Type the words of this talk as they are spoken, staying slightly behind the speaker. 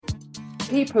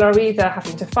people are either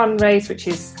having to fundraise, which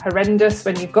is horrendous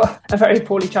when you've got a very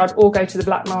poorly child, or go to the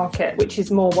black market, which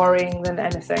is more worrying than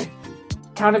anything.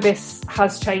 Cannabis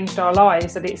has changed our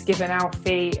lives, and it's given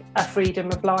Alfie a freedom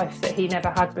of life that he never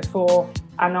had before.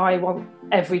 And I want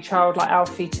every child like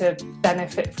Alfie to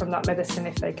benefit from that medicine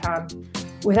if they can.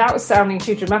 Without sounding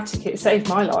too dramatic, it saved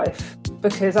my life,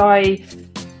 because I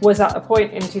was at a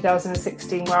point in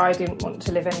 2016 where I didn't want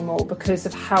to live anymore because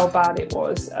of how bad it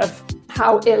was, of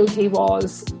how ill he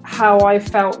was, how I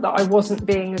felt that I wasn't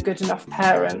being a good enough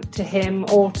parent to him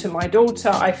or to my daughter.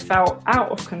 I felt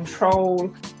out of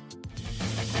control.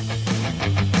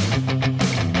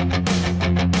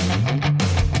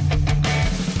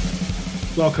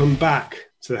 Welcome back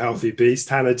to The Healthy Beast.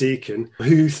 Hannah Deacon,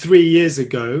 who 3 years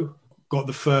ago got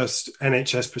the first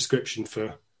NHS prescription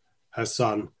for her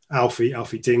son, Alfie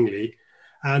Dingley.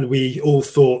 And we all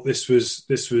thought this was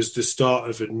the start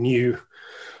of a new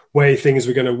way things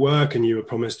were going to work. And you were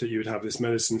promised that you would have this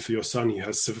medicine for your son. He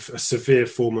has a severe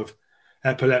form of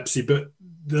epilepsy. But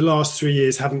the last 3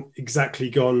 years haven't exactly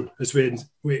gone as we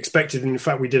expected. And in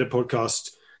fact, we did a podcast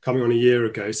coming on a year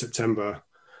ago, September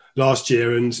last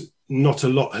year, and not a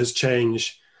lot has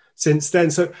changed since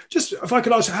then. So just, if I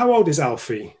could ask, how old is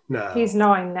Alfie now? He's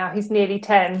 9 now. He's nearly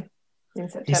 10 in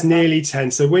September. He's nearly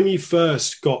 10. So when you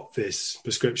first got this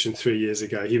prescription 3 years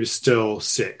ago, he was still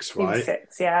 6, right? He was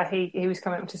 6, yeah. He was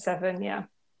coming up to 7, yeah.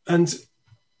 And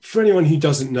for anyone who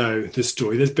doesn't know the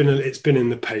story, it's been in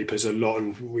the papers a lot.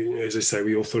 And as I say,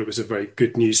 we all thought it was a very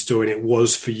good news story, and it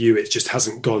was for you. It just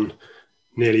hasn't gone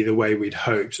nearly the way we'd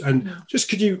hoped. And just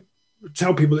could you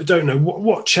tell people that don't know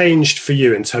what changed for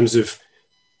you in terms of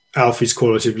Alfie's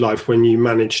quality of life when you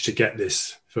managed to get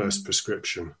this first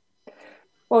prescription?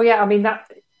 Well, yeah, I mean,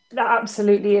 that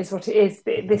absolutely is what it is.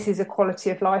 This is a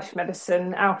quality of life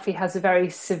medicine. Alfie has a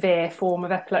very severe form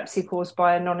of epilepsy caused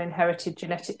by a non-inherited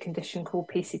genetic condition called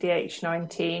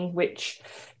PCDH19, which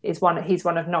is he's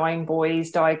one of 9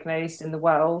 boys diagnosed in the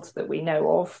world that we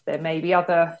know of. There may be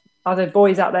other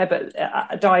boys out there,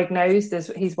 but diagnosed as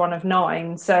he's one of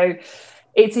 9. So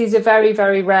it is a very,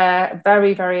 very rare,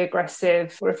 very, very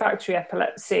aggressive refractory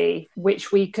epilepsy,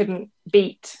 which we couldn't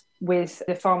beat with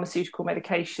the pharmaceutical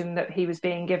medication that he was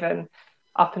being given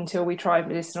up until we tried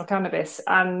medicinal cannabis.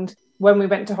 And when we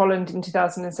went to Holland in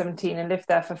 2017 and lived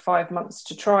there for 5 months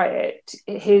to try it,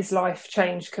 his life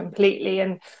changed completely.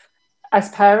 And as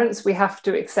parents, we have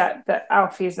to accept that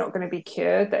Alfie is not going to be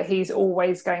cured, that he's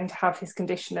always going to have his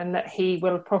condition, and that he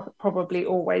will probably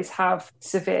always have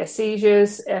severe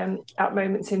seizures at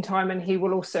moments in time. And he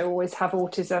will also always have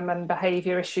autism and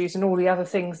behaviour issues and all the other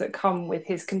things that come with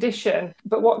his condition.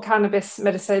 But what cannabis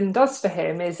medicine does for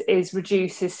him is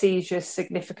reduce his seizures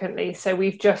significantly. So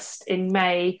we've just in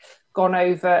May gone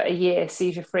over a year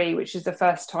seizure-free, which is the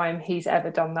first time he's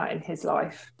ever done that in his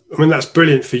life. I mean, that's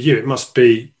brilliant for you. It must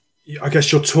be, I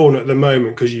guess you're torn at the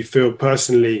moment because you feel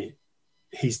personally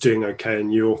he's doing okay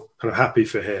and you're kind of happy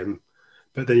for him.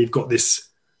 But then you've got this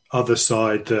other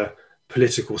side, the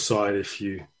political side, if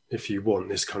you want,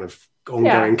 this kind of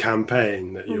ongoing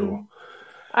campaign that you're...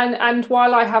 And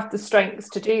while I have the strengths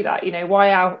to do that,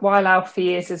 while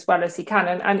Alfie is as well as he can,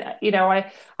 and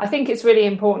I think it's really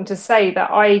important to say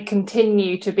that I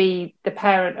continue to be the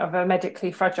parent of a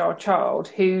medically fragile child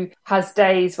who has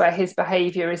days where his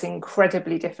behaviour is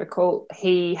incredibly difficult.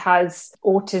 He has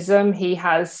autism, he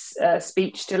has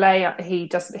speech delay, he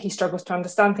struggles to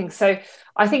understand things. So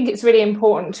I think it's really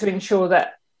important to ensure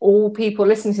that all people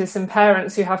listening to this and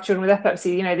parents who have children with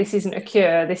epilepsy, this isn't a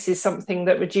cure. This is something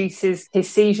that reduces his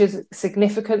seizures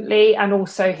significantly, and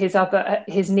also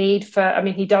his need for,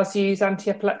 he does use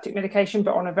anti-epileptic medication,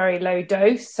 but on a very low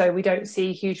dose. So we don't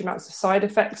see huge amounts of side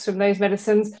effects from those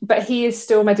medicines, but he is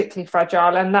still medically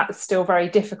fragile, and that's still very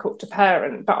difficult to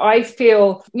parent. But I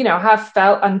feel, I have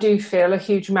felt and do feel a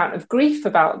huge amount of grief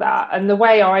about that. And the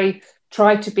way I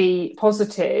try to be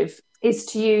positive is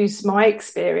to use my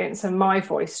experience and my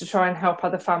voice to try and help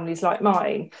other families like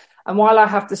mine. And while I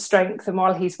have the strength, and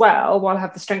while he's well, while I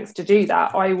have the strength to do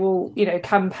that, I will,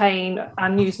 campaign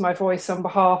and use my voice on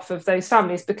behalf of those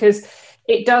families, because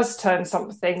it does turn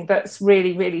something that's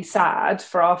really, really sad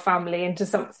for our family into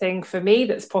something for me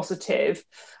that's positive.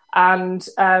 And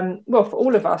for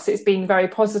all of us, it's been very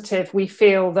positive. We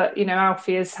feel that,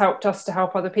 Alfie has helped us to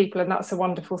help other people, and that's a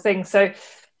wonderful thing. So,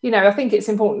 I think it's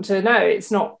important to know it's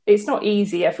not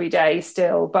easy every day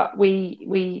still, but we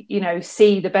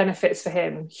see the benefits for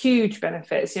him, huge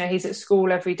benefits. He's at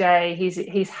school every day,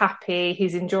 he's happy,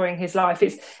 he's enjoying his life.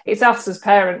 It's us as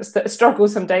parents that struggle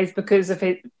some days because of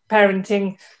it.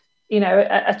 Parenting,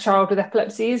 a child with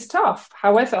epilepsy is tough.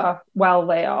 However well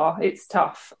they are, it's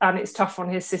tough, and it's tough on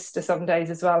his sister some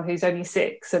days as well, who's only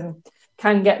 6 and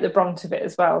can get the brunt of it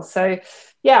as well. So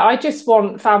yeah, I just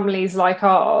want families like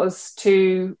ours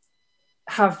to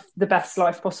have the best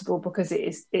life possible, because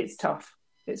it's tough.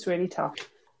 It's really tough.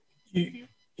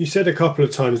 You said a couple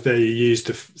of times there you used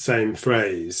the same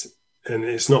phrase, and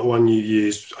it's not one you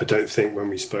used, I don't think, when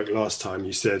we spoke last time.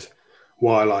 You said,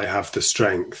 while I have the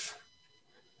strength,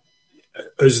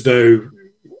 as though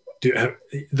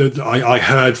I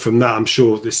heard from that, I'm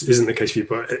sure this isn't the case for you,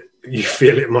 but you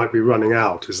feel it might be running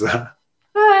out. Is that?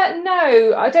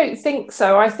 No, I don't think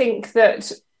so. I think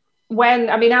that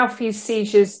Alfie's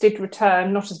seizures did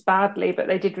return, not as badly, but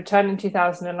they did return in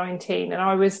 2019. And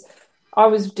I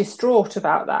was distraught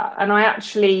about that. And I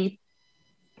actually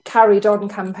carried on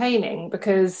campaigning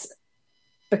because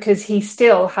he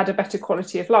still had a better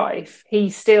quality of life. He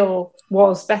still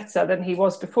was better than he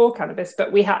was before cannabis,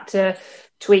 but we had to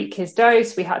tweak his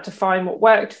dose. We had to find what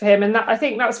worked for him. And I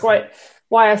think that's why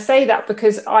I say that,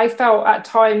 because I felt at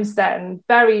times then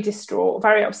very distraught,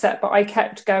 very upset, but I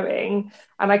kept going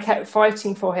and I kept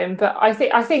fighting for him. But I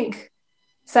think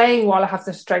saying while I have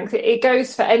the strength, it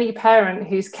goes for any parent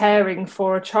who's caring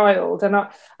for a child. And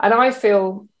I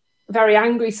feel very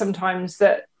angry sometimes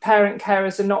that parent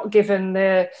carers are not given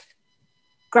the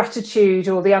gratitude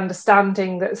or the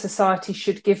understanding that society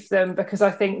should give them, because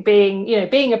I think being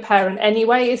a parent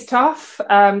anyway is tough,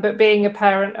 but being a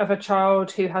parent of a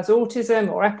child who has autism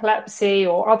or epilepsy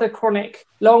or other chronic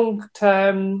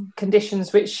long-term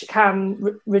conditions which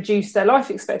can reduce their life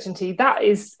expectancy,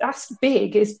 that's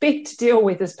big. It's big to deal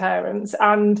with as parents,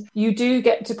 and you do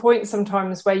get to points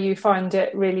sometimes where you find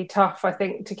it really tough, I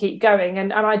think, to keep going,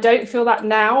 and I don't feel that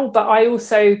now, but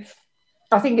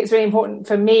I think it's really important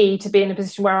for me to be in a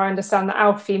position where I understand that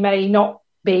Alfie may not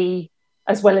be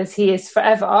as well as he is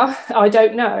forever. I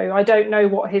don't know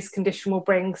what his condition will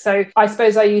bring. So I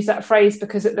suppose I use that phrase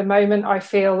because at the moment I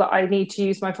feel that I need to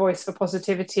use my voice for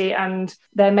positivity, and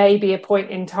there may be a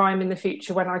point in time in the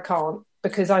future when I can't,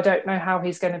 because I don't know how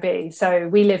he's going to be. So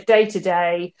we live day to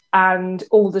day, and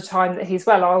all the time that he's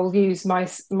well, I'll use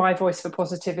my voice for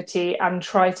positivity and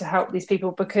try to help these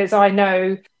people, because I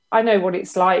know what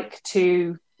it's like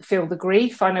to feel the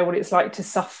grief. I know what it's like to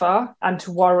suffer and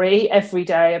to worry every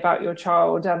day about your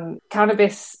child. And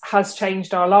cannabis has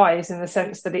changed our lives in the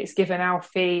sense that it's given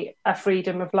Alfie a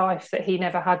freedom of life that he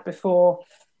never had before.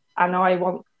 And I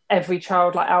want every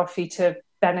child like Alfie to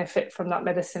benefit from that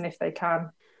medicine if they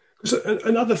can. So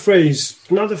another phrase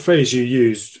you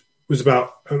used was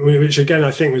about, which again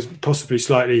I think was possibly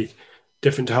slightly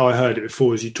different to how I heard it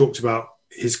before, is you talked about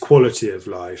his quality of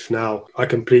life. Now, I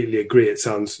completely agree. It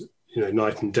sounds,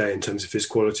 night and day in terms of his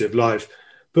quality of life,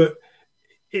 but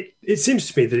it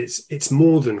seems to me that it's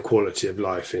more than quality of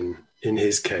life in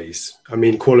his case. I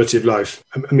mean, quality of life.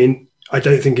 I mean, I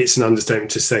don't think it's an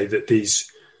understatement to say that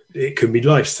it can be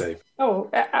life saving. Oh,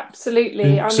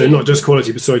 absolutely. Not just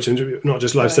quality, but not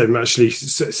just life saving, but actually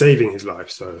saving his life.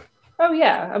 So. Oh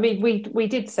yeah, I mean,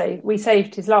 we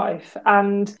saved his life,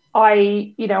 and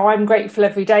I'm grateful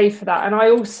every day for that. And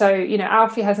I also,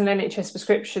 Alfie has an NHS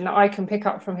prescription that I can pick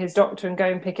up from his doctor and go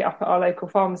and pick it up at our local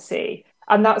pharmacy.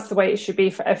 And that's the way it should be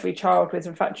for every child with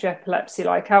refractory epilepsy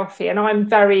like Alfie. And I'm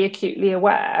very acutely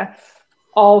aware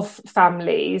of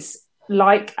families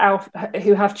like Alfie,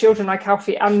 who have children like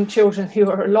Alfie, and children who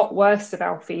are a lot worse than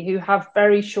Alfie, who have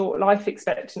very short life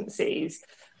expectancies.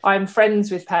 I'm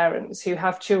friends with parents who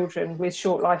have children with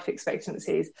short life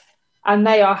expectancies, and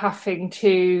they are having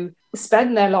to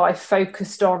spend their life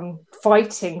focused on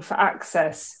fighting for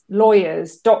access,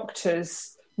 lawyers,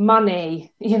 doctors,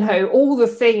 money, all the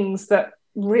things that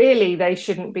really they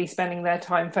shouldn't be spending their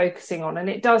time focusing on. And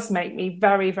it does make me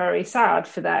very, very sad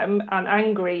for them and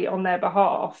angry on their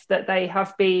behalf that they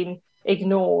have been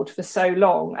ignored for so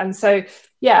long. And so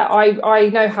yeah, I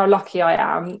know how lucky I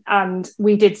am, and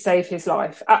we did save his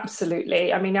life,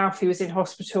 absolutely. I mean, Alfie was in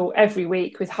hospital every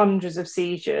week with hundreds of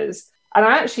seizures, and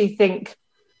I actually think,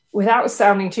 without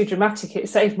sounding too dramatic, it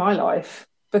saved my life,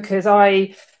 because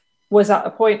I was at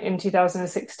a point in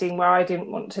 2016 where I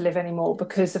didn't want to live anymore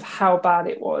because of how bad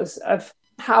it was, of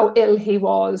how ill he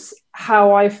was,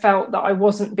 how I felt that I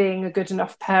wasn't being a good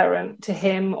enough parent to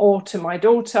him or to my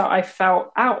daughter. I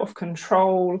felt out of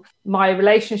control. My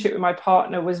relationship with my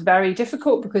partner was very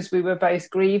difficult because we were both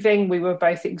grieving, we were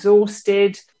both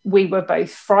exhausted, we were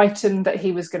both frightened that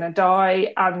he was going to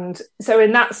die. And so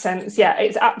in that sense, yeah,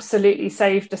 it's absolutely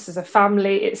saved us as a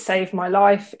family. It saved my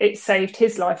life. It saved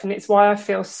his life. And it's why I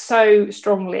feel so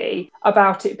strongly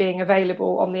about it being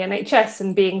available on the NHS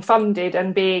and being funded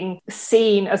and being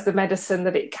seen as the medicine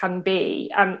that it can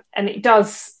be. And it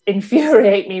does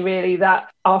infuriate me really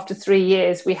that after 3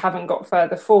 years we haven't got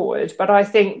further forward. But I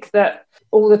think that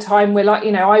all the time we're like,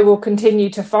 I will continue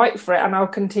to fight for it, and I'll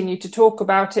continue to talk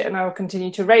about it, and I'll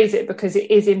continue to raise it because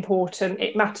it is important.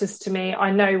 It matters to me.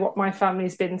 I know what my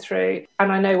family's been through,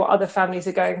 and I know what other families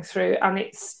are going through, and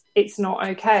it's not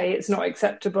okay. It's not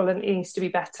acceptable, and it needs to be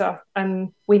better.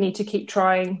 And we need to keep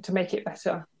trying to make it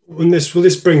better. And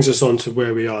this brings us on to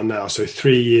where we are now. So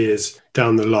 3 years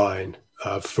down the line,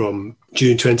 from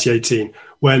June 2018,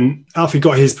 when Alfie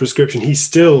got his prescription, he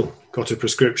still got a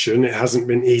prescription. It hasn't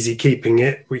been easy keeping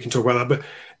it. We can talk about that, but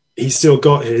he still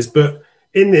got his. But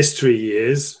in this 3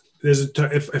 years, there's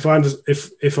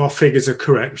if our figures are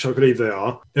correct, which I believe they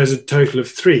are, there's a total of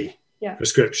 3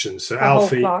 prescriptions. So for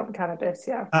Alfie, whole plant cannabis,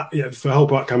 for whole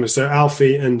plant cannabis. So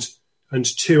Alfie and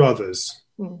 2 others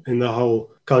in the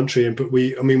whole country. But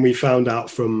we found out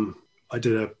from, I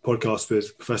did a podcast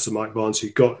with Professor Mike Barnes, who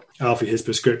got Alfie his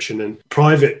prescription, and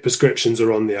private prescriptions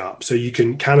are on the up. So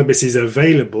cannabis is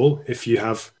available if you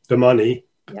have the money.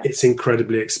 Yeah. It's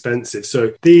incredibly expensive.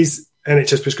 So these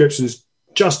NHS prescriptions,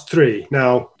 just 3.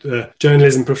 Now, the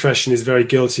journalism profession is very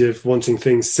guilty of wanting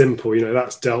things simple.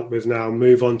 That's dealt with now.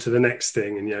 Move on to the next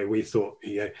thing. And, we thought,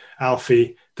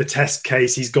 Alfie, the test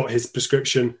case, he's got his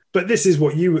prescription. But this is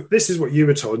what you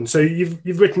were told. And so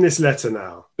you've written this letter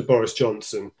now to Boris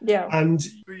Johnson. Yeah. And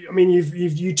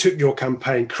you took your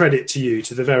campaign, credit to you,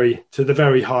 to the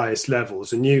very highest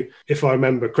levels. And you, if I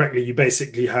remember correctly, you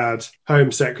basically had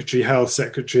Home Secretary, Health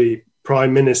Secretary,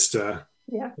 Prime Minister,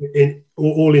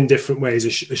 all in different ways,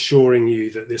 assuring you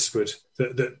that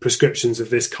that prescriptions of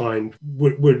this kind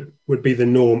would be the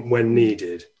norm when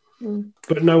needed.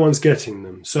 But no one's getting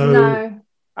them. So no.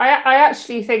 I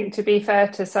actually think, to be fair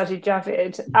to Sajid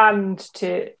Javid and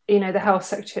to the Health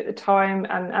Secretary at the time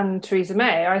and Theresa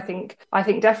May, I think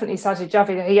definitely Sajid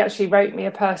Javid, he actually wrote me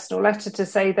a personal letter to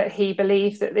say that he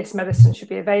believed that this medicine should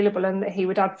be available and that he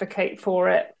would advocate for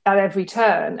it at every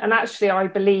turn. And actually, I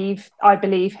believe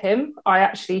him. I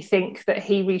actually think that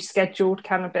he rescheduled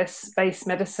cannabis-based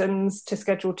medicines to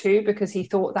Schedule 2 because he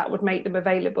thought that would make them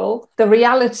available. The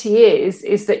reality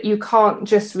is that you can't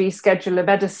just reschedule a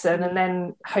medicine and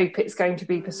then hope it's going to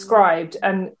be prescribed.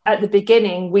 And at the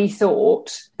beginning, we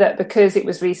thought that because it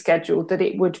was rescheduled, that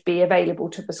it would be available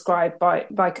to prescribe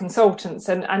by consultants.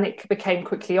 And it became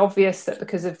quickly obvious that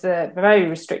because of the very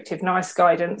restrictive NICE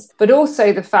guidance, but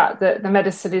also the fact that the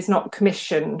medicine is not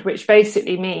commissioned, which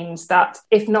basically means that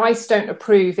if NICE don't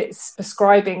approve its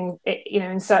prescribing it,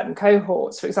 in certain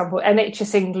cohorts, for example,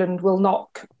 NHS England will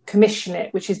not commission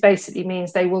it, which basically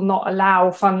means they will not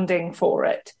allow funding for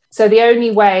it. So the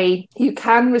only way you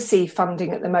can receive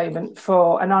funding at the moment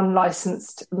for an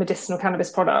unlicensed medicinal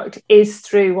cannabis product is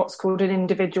through what's called an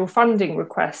individual funding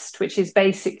request, which is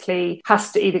basically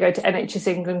has to either go to NHS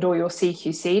England or your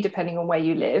CQC, depending on where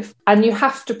you live. And you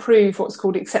have to prove what's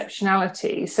called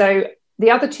exceptionality. So the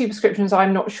other 2 prescriptions,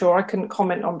 I'm not sure. I couldn't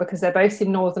comment on because they're both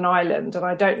in Northern Ireland and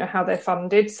I don't know how they're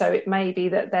funded. So it may be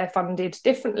that they're funded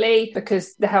differently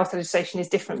because the health legislation is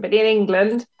different. But in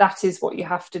England, that is what you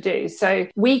have to do. So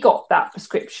we got that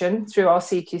prescription through our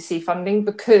CQC funding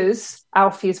because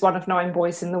Alfie is one of 9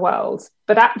 boys in the world.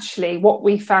 But actually, what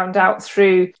we found out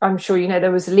through, I'm sure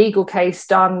there was a legal case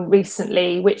done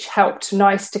recently which helped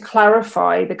NICE to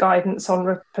clarify the guidance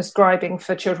on prescribing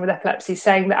for children with epilepsy,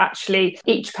 saying that actually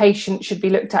each patient should be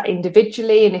looked at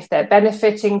individually, and if they're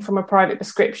benefiting from a private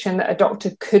prescription, that a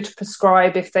doctor could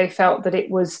prescribe if they felt that it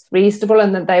was reasonable,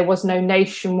 and that there was no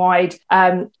nationwide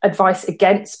advice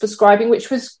against prescribing, which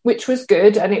was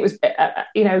good, and it was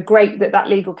great that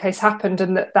legal case happened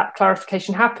and that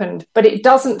clarification happened. But it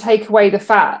doesn't take away the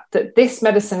fact that this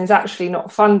medicine is actually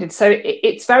not funded. So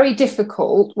it's very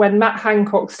difficult when Matt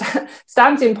Hancock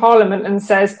stands in Parliament and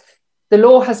says the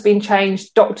law has been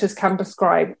changed, doctors can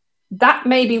prescribe. That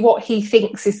may be what he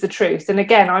thinks is the truth. And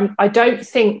again, I don't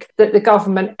think that the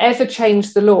government ever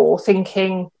changed the law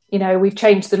thinking, we've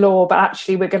changed the law, but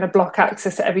actually we're going to block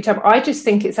access at every time. I just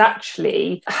think it's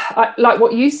actually, like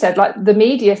what you said, like the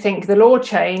media think the law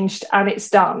changed and it's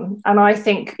done. And I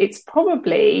think it's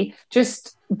probably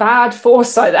just bad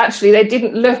foresight. Actually, they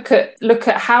didn't look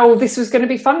at how this was going to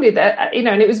be funded,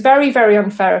 and it was very, very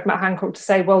unfair of Matt Hancock to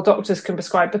say, well, doctors can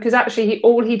prescribe, because actually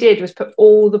all he did was put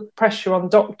all the pressure on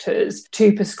doctors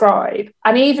to prescribe.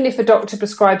 And even if a doctor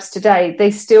prescribes today,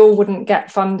 they still wouldn't get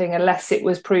funding unless it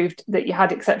was proved that you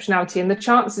had exceptionality. And the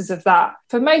chances of that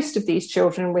for most of these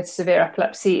children with severe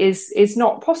epilepsy is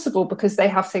not possible, because they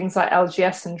have things like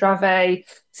LGS and Dravet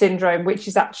syndrome, which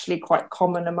is actually quite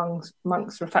common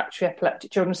amongst refractory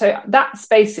epileptic children. So that's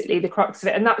basically the crux of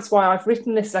it. And that's why I've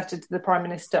written this letter to the Prime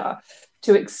Minister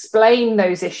to explain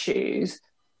those issues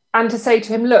and to say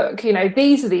to him, look,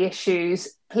 these are the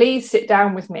issues. Please sit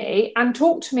down with me and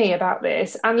talk to me about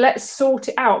this and let's sort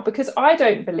it out, because I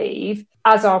don't believe,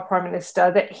 as our Prime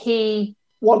Minister, that he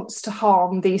wants to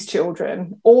harm these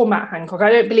children, or Matt Hancock.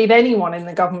 I don't believe anyone in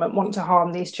the government want to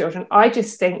harm these children. I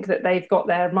just think that they've got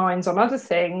their minds on other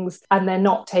things and they're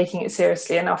not taking it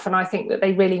seriously enough. And I think that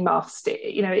they really must.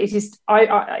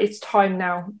 It's time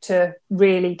now to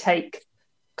really take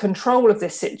control of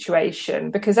this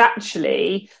situation, because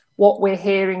actually what we're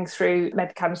hearing through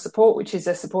Medcan Support, which is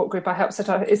a support group I helped set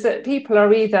up, is that people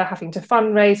are either having to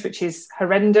fundraise, which is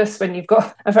horrendous when you've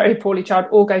got a very poorly child,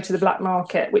 or go to the black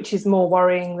market, which is more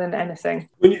worrying than anything.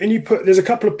 There's a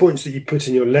couple of points that you put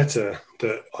in your letter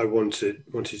that I wanted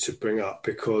to bring up,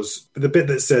 because the bit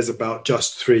that says about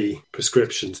just 3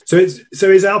 prescriptions. So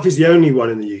is Alfie's the only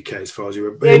one in the UK, as far as you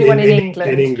were? The only one in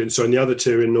England. In England, so, and the other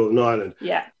 2 in Northern Ireland.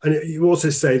 Yeah. And you also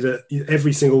say that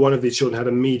every single one of these children had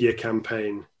a media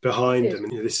campaign behind them.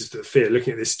 And this is the fear.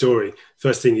 Looking at this story,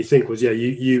 first thing you think was,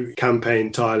 you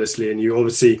campaigned tirelessly, and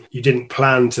you didn't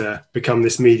plan to become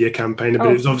this media campaigner,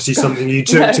 but it was obviously something you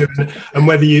took to, and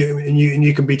whether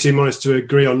you can be too modest to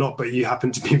agree or not, but you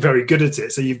happen to be very good at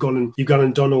it. So you've gone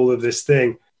and done all of this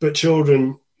thing. But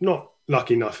children not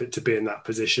lucky enough to be in that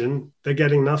position, they're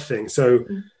getting nothing. So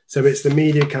it's the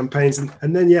media campaigns,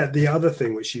 and then the other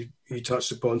thing which you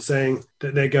touched upon, saying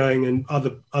that they're going and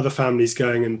other families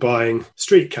going and buying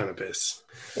street cannabis.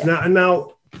 Yeah.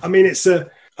 Now,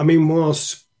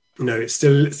 whilst it's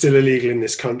still illegal in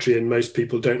this country, and most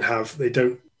people don't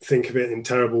think of it in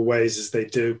terrible ways as they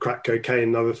do crack cocaine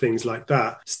and other things like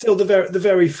that. Still, the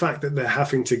very fact that they're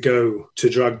having to go to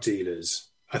drug dealers,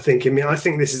 I think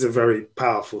this is a very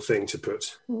powerful thing to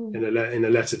put in a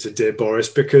letter to Dear Boris,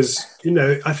 because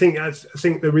I think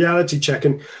the reality check,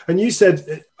 and you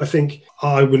said, I think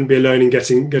I wouldn't be alone in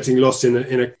getting lost in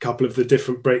a couple of the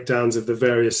different breakdowns of the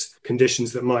various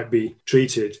conditions that might be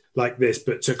treated like this.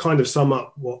 But to kind of sum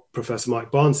up what Professor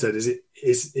Mike Barnes said,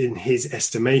 is in his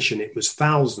estimation it was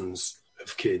thousands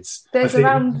of kids. There's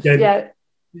around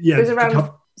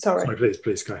sorry,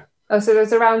 please go. So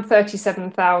there's around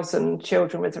 37,000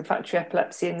 children with refractory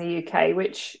epilepsy in the UK,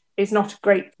 which is not a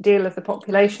great deal of the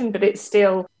population, but it's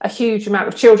still a huge amount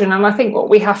of children. And I think what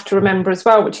we have to remember as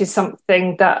well, which is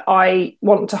something that I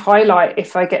want to highlight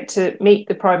if I get to meet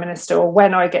the Prime Minister, or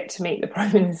when I get to meet the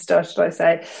Prime Minister, should I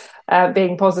say,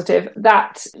 being positive,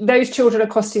 that those children are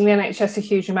costing the NHS a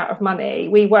huge amount of money.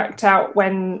 We worked out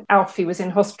when Alfie was in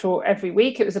hospital every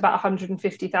week, it was about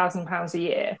 £150,000 a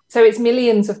year. So it's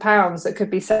millions of pounds that could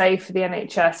be saved for the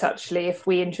NHS, actually, if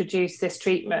we introduce this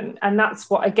treatment. And that's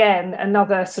what, again,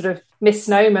 another sort of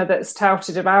misnomer that's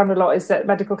touted around a lot, is that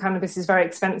medical cannabis is very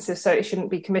expensive, so it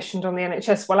shouldn't be commissioned on the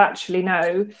NHS. Well, actually,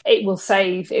 no, it will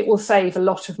save a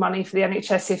lot of money for the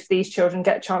NHS if these children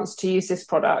get a chance to use this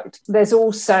product. There's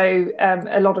also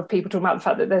a lot of people talking about the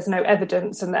fact that there's no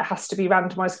evidence and there has to be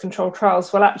randomised controlled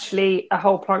trials. Well, actually, a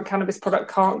whole plant cannabis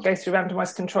product can't go through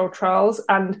randomised controlled trials.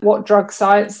 And what drug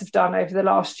science have done over the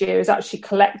last year is actually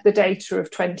collect the data of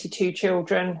 22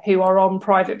 children who are on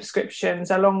private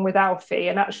prescriptions along with Alfie,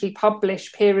 and actually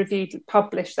peer-reviewed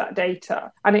publish that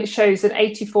data. And it shows an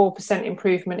 84%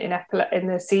 improvement in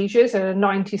the seizures and a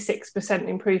 96%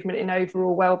 improvement in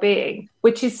overall well-being,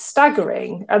 which is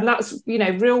staggering. And that's,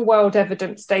 real-world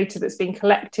evidence data that's been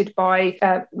collected by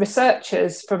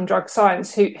researchers from drug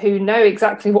science who know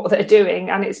exactly what they're doing,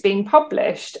 and it's being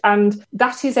published. And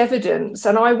that is evidence.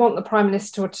 And I want the Prime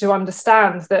Minister to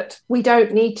understand that we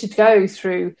don't need to go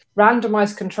through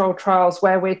randomised controlled trials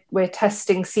where we're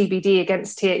testing CBD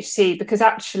against THC, because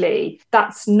actually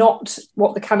that's not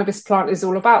what the cannabis plant is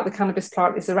all about. The cannabis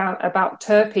plant is about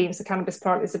terpenes. The cannabis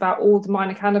plant is about all the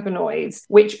minor cannabinoids,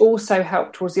 which also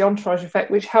help towards the entourage effect,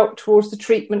 which help towards the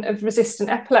treatment of resistant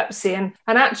epilepsy. And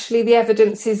actually the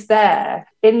evidence is there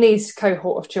in these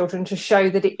cohort of children to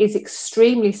show that it is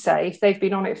extremely safe. They've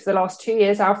been on it for the last 2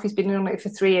 years. Alfie's been on it for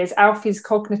 3 years. Alfie's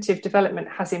cognitive development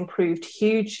has improved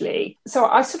hugely. So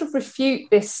I sort of refute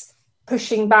this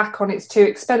pushing back on it's too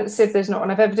expensive, there's not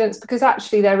enough evidence, because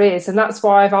actually there is. And that's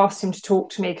why I've asked him to talk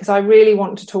to me, because I really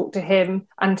want to talk to him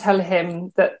and tell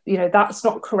him that, that's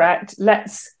not correct.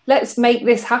 Let's make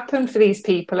this happen for these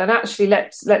people, and actually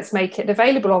let's make it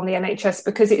available on the NHS,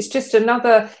 because it's just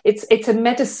it's a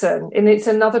medicine, and it's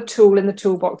another tool in the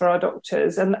toolbox for our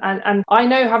doctors. And I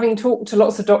know, having talked to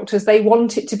lots of doctors, they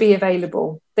want it to be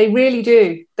available. They really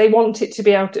do. They want it to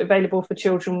be available for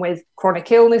children with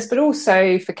chronic illness, but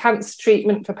also for cancer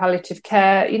treatment, for palliative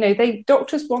care.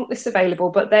 Doctors want this available,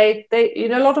 but they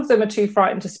a lot of them are too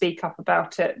frightened to speak up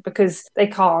about it because they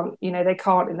can't in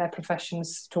their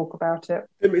professions talk about it.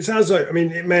 It sounds like,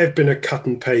 it may have been a cut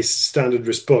and paste standard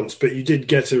response, but you did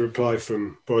get a reply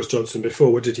from Boris Johnson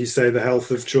before. What did he say? The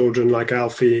health of children like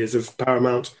Alfie is of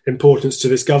paramount importance to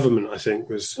this government, I think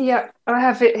was. Yeah, I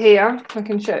have it here. I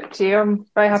can show it to you. I'm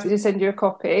very happy to send you a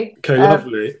copy. Okay,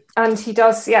 lovely. And he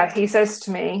does, he says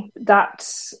to me that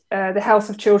the health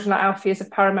of children like Alfie is of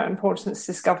paramount importance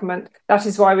to this government. That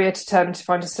is why we are determined to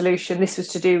find a solution. This was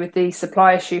to do with the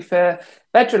supply issue for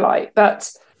Bedrolite.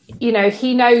 But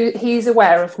he's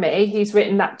aware of me. He's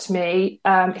written that to me.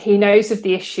 He knows of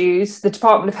the issues. The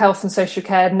Department of Health and Social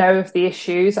Care know of the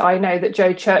issues. I know that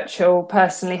Joe Churchill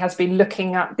personally has been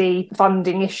looking at the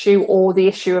funding issue or the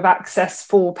issue of access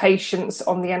for patients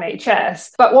on the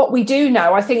NHS. But what we do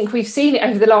know, I think we've seen it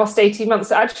over the last 18 months,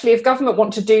 that actually if government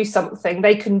want to do something,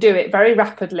 they can do it very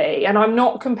rapidly. And I'm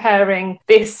not comparing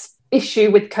this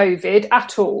issue with COVID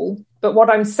at all. But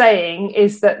what I'm saying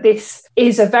is that this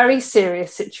is a very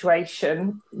serious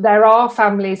situation. There are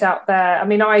families out there.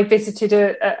 I visited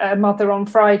a mother on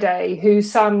Friday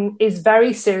whose son is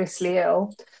very seriously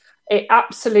ill. It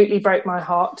absolutely broke my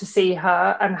heart to see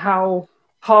her and how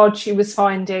hard she was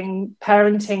finding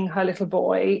parenting her little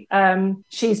boy.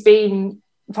 She's been,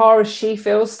 far as she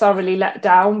feels, thoroughly let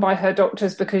down by her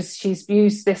doctors because she's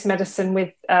used this medicine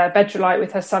with Bedrolite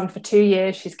with her son for 2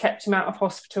 years. She's kept him out of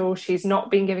hospital. She's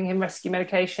not been giving him rescue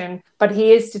medication, but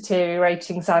he is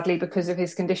deteriorating sadly because of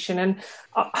his condition. And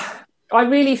I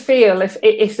really feel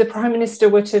if the Prime Minister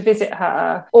were to visit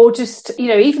her, or just,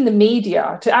 even the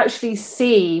media, to actually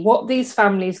see what these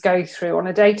families go through on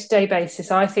a day-to-day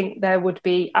basis, I think there would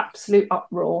be absolute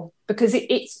uproar because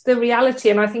it's the reality.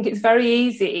 And I think it's very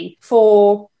easy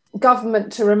for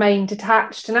government to remain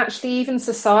detached and actually even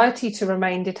society to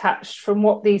remain detached from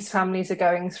what these families are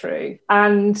going through.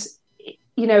 And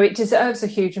it deserves a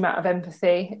huge amount of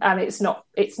empathy, and it's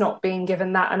not being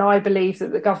given that. And I believe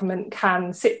that the government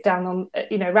can sit down on,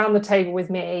 around the table with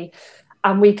me,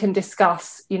 and we can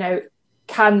discuss,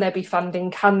 can there be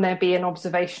funding? Can there be an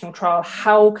observational trial?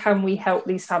 How can we help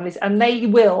these families? And they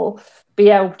will be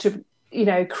able to,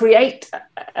 create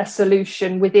a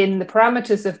solution within the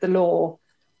parameters of the law,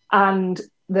 and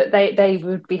that they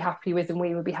would be happy with and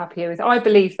we would be happier with. I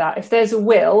believe that if there's a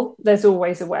will, there's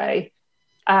always a way.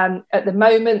 At the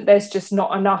moment, there's just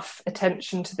not enough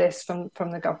attention to this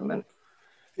from the government.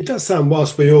 It does sound,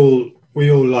 whilst we all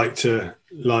like to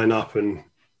line up and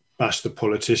bash the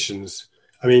politicians,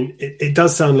 it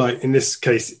does sound like in this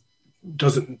case,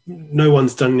 no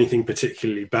one's done anything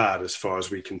particularly bad as far as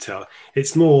we can tell.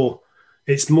 It's more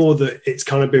that it's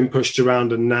kind of been pushed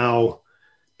around, and now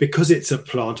because it's a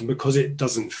plant and because it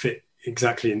doesn't fit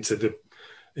exactly into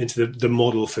the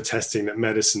model for testing that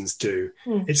medicines do,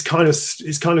 it's kind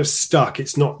of stuck.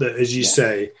 It's not that, as you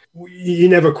say, you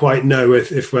never quite know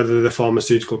if whether the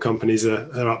pharmaceutical companies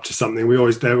are up to something.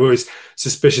 They're always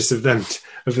suspicious of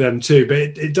them too, but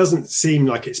it doesn't seem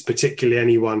like it's particularly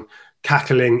anyone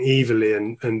cackling evilly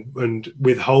and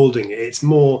withholding it. It's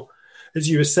more, as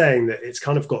you were saying, that it's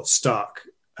kind of got stuck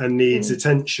and needs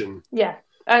attention. Yeah,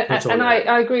 and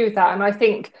I agree with that. And I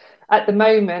think at the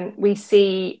moment we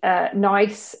see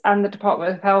NICE and the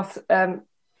Department of Health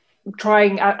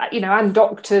trying, and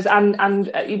doctors and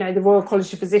the Royal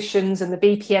College of Physicians and the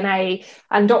BPNA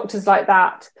and doctors like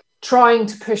that, trying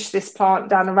to push this plant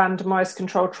down a randomised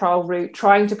controlled trial route,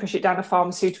 trying to push it down a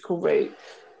pharmaceutical route.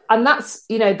 And that's,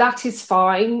 that is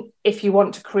fine if you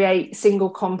want to create single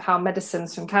compound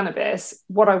medicines from cannabis.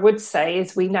 What I would say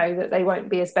is we know that they won't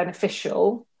be as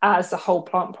beneficial as the whole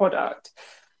plant product.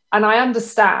 And I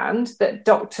understand that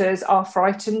doctors are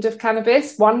frightened of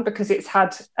cannabis, one, because it's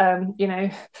had,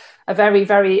 a very,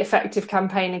 very effective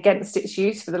campaign against its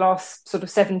use for the last sort of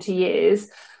 70 years.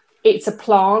 It's a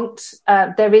plant.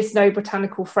 There is no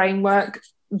botanical framework.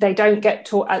 They don't get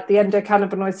taught at the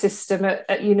endocannabinoid system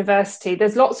at university.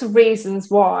 There's lots of reasons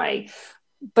why,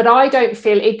 but I don't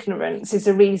feel ignorance is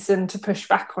a reason to push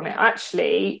back on it.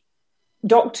 Actually,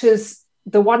 doctors,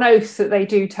 the one oath that they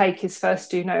do take is first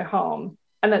do no harm.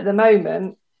 And at the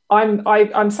moment,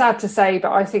 I'm sad to say,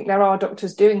 but I think there are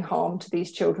doctors doing harm to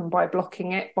these children by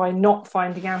blocking it, by not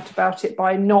finding out about it,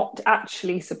 by not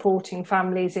actually supporting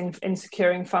families in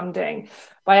securing funding,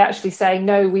 by actually saying,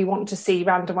 no, we want to see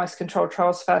randomised controlled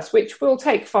trials first, which will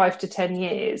take 5 to 10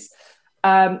 years.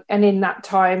 And in that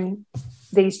time,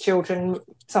 these children,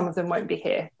 some of them won't be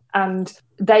here. and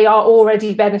they are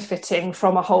already benefiting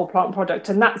from a whole plant product.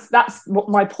 And that's what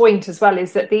my point as well,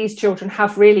 is that these children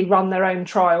have really run their own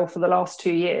trial for the last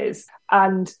 2 years,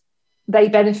 and they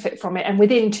benefit from it. And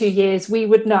within 2 years, we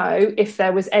would know if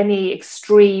there was any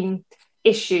extreme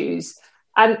issues.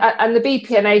 And the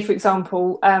BPNA, for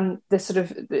example,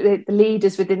 the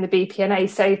leaders within the BPNA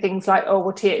say things like, oh,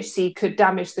 well, THC could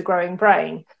damage the growing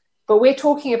brain. But we're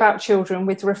talking about children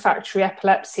with refractory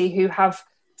epilepsy who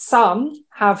some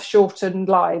have shortened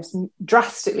lives,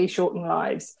 drastically shortened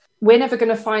lives. We're never going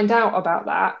to find out about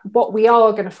that. What we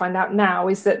are going to find out now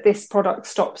is that this product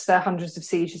stops their hundreds of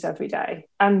seizures every day.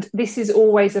 And this is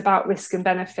always about risk and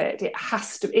benefit.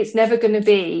 It's never going to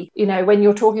be, when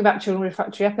you're talking about children with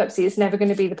refractory epilepsy, it's never going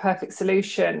to be the perfect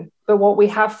solution. But what we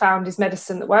have found is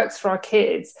medicine that works for our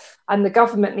kids. And the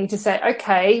government need to say,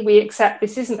 okay, we accept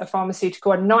this isn't a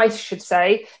pharmaceutical, and NICE should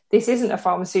say, this isn't a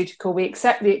pharmaceutical. We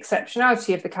accept the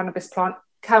exceptionality of the cannabis plant.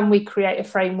 Can we create a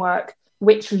framework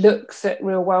which looks at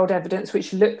real world evidence,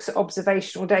 which looks at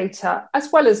observational data,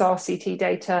 as well as RCT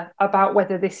data, about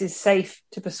whether this is safe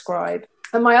to prescribe?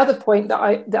 And my other point that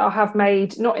I have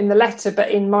made, not in the letter,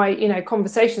 but in my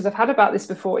conversations I've had about this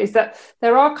before, is that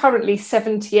there are currently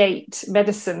 78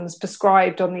 medicines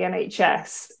prescribed on the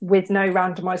NHS with no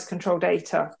randomised control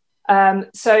data.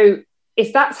 So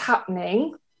if that's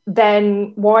happening,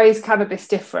 then why is cannabis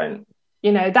different?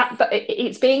 That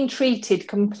it's being treated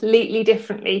completely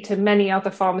differently to many other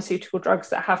pharmaceutical drugs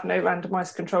that have no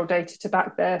randomised control data to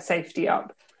back their safety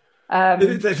up.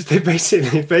 They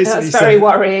basically that's very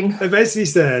worrying. They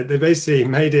basically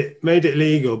made it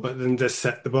legal, but then just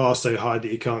set the bar so high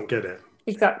that you can't get it.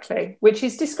 Exactly, which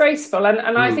is disgraceful. And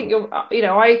I think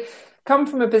I come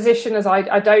from a position as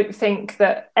I don't think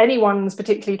that anyone's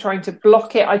particularly trying to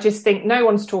block it. I just think no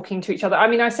one's talking to each other. I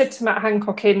mean, I said to Matt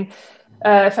Hancock in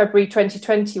February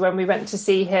 2020, when we went to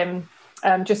see him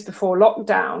just before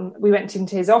lockdown, we went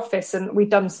into his office and we'd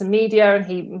done some media and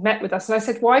he met with us. And I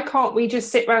said, why can't we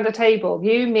just sit around a table,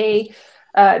 you, me,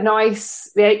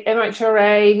 NICE, the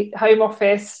MHRA, Home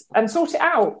Office, and sort it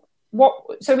out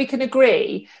so we can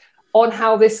agree on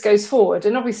how this goes forward?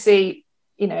 And obviously,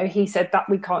 he said that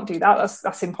we can't do that.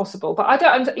 That's impossible. But I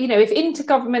don't, if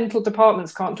intergovernmental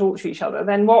departments can't talk to each other,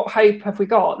 then what hope have we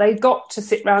got? They've got to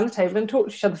sit round the table and talk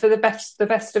to each other for the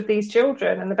best of these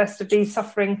children and the best of these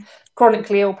suffering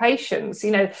chronically ill patients.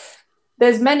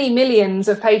 There's many millions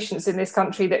of patients in this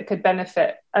country that could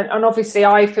benefit. And obviously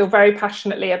I feel very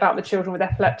passionately about the children with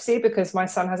epilepsy because my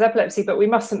son has epilepsy, but we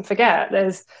mustn't forget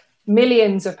there's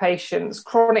millions of patients,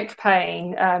 chronic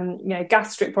pain,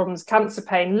 gastric problems, cancer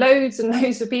pain, loads and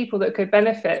loads of people that could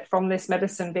benefit from this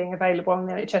medicine being available on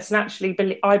the NHS, and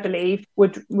actually, I believe,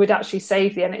 would actually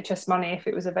save the NHS money if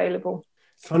it was available.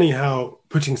 Funny how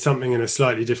putting something in a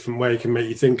slightly different way can make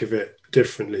you think of it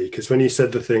differently, because when you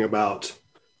said the thing about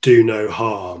do no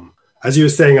harm, as you were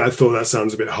saying, I thought that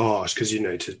sounds a bit harsh because,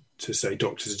 to say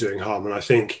doctors are doing harm, and I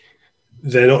think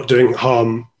they're not doing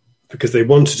harm because they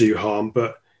want to do harm,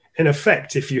 but in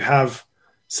effect, if you have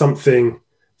something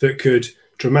that could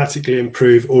dramatically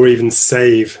improve or even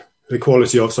save the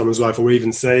quality of someone's life or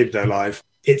even save their life,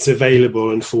 it's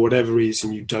available. And for whatever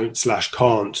reason you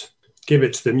don't/can't give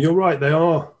it to them, you're right, they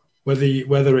are,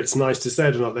 whether it's nice to say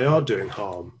it or not, they are doing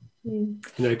harm.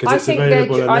 Because it's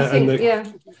available.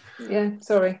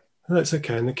 Sorry. That's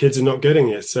okay. And the kids are not getting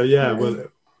it. So,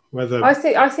 whether...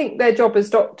 I think their job as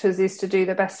doctors is to do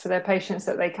the best for their patients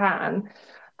that they can.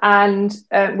 And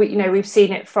we've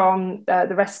seen it from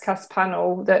the RESCAS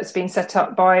panel that's been set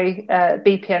up by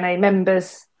BPNA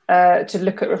members to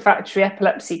look at refractory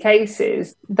epilepsy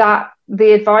cases, that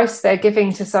the advice they're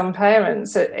giving to some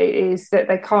parents is that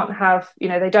they can't have,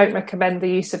 they don't recommend the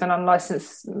use of an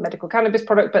unlicensed medical cannabis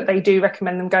product, but they do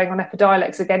recommend them going on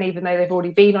Epidiolex, again, even though they've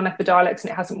already been on Epidiolex and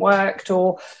it hasn't worked,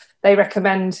 or they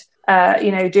recommend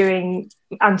doing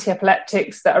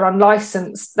anti-epileptics that are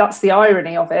unlicensed. That's the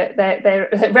irony of it. They're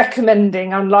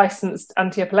recommending unlicensed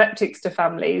anti-epileptics to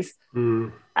families,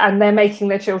 and they're making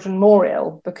their children more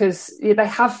ill because they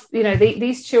have,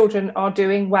 these children are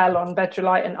doing well on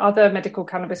Bedrolite and other medical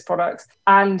cannabis products,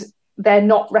 and they're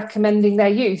not recommending their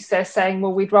use. They're saying,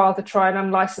 well, we'd rather try an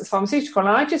unlicensed pharmaceutical. And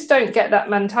I just don't get that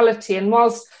mentality. And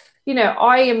whilst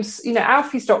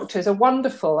Alfie's doctors are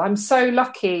wonderful. I'm so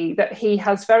lucky that he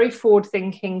has very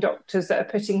forward-thinking doctors that are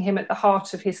putting him at the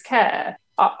heart of his care.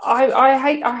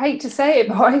 I hate to say it,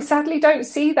 but I sadly don't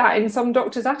see that in some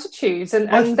doctors' attitudes.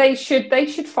 And they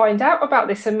should find out about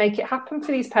this and make it happen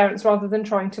for these parents rather than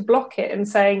trying to block it and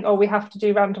saying, oh, we have to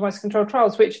do randomised controlled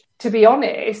trials, which, to be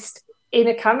honest, in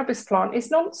a cannabis plant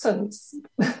is nonsense.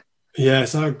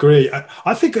 Yes, I agree.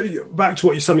 I think back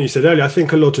to something you said earlier. I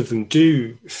think a lot of them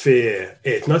do fear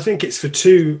it, and I think it's for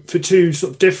two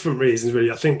sort of different reasons.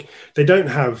 Really, I think they don't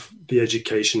have the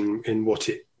education in what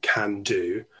it can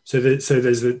do. So there's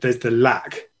the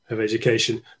lack of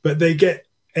education, but they get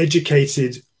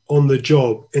educated on the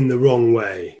job in the wrong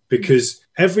way because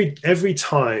every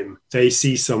time they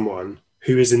see someone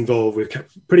who is involved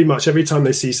with pretty much every time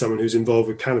they see someone who's involved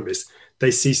with cannabis,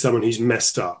 they see someone who's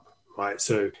messed up. Right.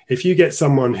 So if you get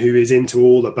someone who is into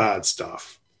all the bad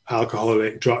stuff,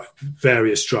 alcoholic,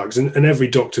 various drugs, and every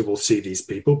doctor will see these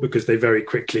people because they very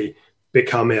quickly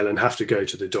become ill and have to go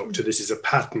to the doctor. This is a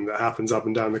pattern that happens up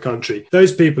and down the country.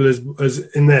 Those people, as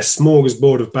in their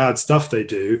smorgasbord of bad stuff they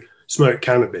do, smoke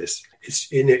cannabis.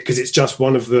 It's in it because it's just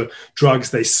one of the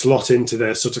drugs they slot into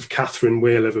their sort of Catherine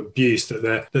wheel of abuse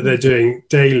that they're doing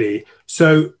daily.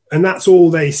 So, and that's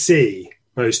all they see.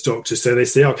 Most doctors, so they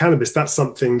say, "Oh, cannabis, that's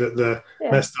something that the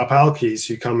messed up alkies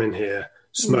who come in here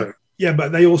smoke." Yeah,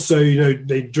 but they also,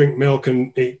 they drink milk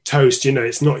and eat toast.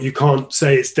 It's not. You can't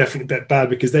say it's definitely that bad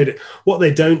because what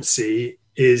they don't see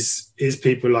is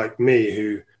people like me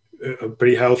who are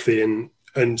pretty healthy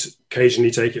and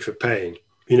occasionally take it for pain.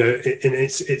 And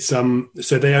it's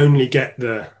so they only get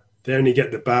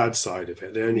the bad side of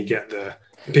it. They only get the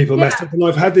people messed up. And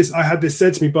I had this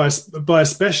said to me by a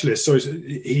specialist. So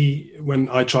when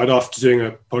I tried after doing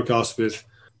a podcast with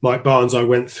Mike Barnes, I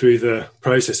went through the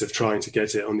process of trying to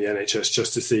get it on the NHS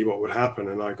just to see what would happen.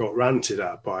 And I got ranted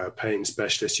at by a pain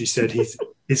specialist who said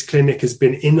his clinic has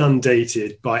been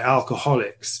inundated by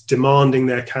alcoholics demanding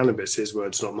their cannabis, his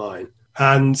words, not mine.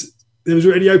 And it was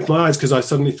really opened my eyes because I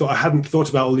suddenly thought I hadn't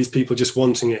thought about all these people just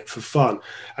wanting it for fun.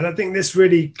 And I think this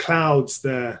really clouds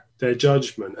their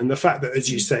judgment. And the fact that,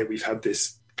 as you say, we've had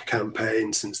this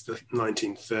campaign since the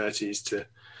 1930s to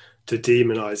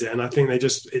demonize it. And I think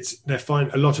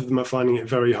a lot of them are finding it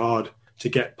very hard to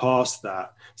get past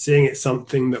that, seeing it's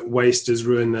something that wasters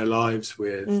ruin their lives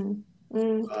with.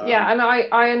 Yeah, and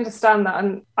I understand that.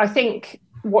 And I think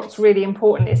what's really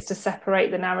important is to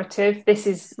separate the narrative.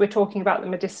 We're talking about the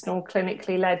medicinal,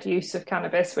 clinically led use of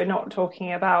cannabis. We're not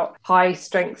talking about high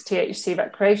strength THC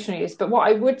recreational use. But what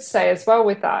I would say as well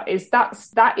with that is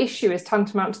that issue is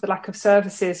tantamount to the lack of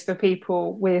services for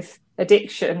people with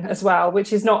addiction as well,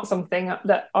 which is not something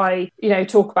that I,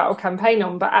 talk about or campaign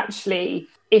on. But actually,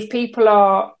 if people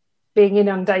are being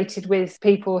inundated with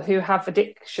people who have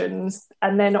addictions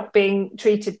and they're not being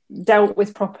dealt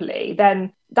with properly,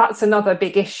 then that's another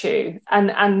big issue.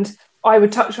 And I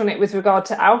would touch on it with regard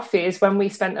to Alfie, is when we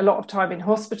spent a lot of time in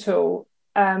hospital.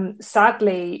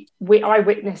 Sadly, I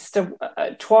witnessed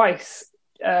twice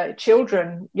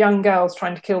children, young girls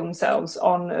trying to kill themselves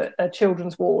on a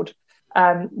children's ward.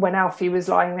 When Alfie was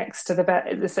lying next to the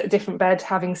bed, a different bed,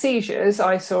 having seizures,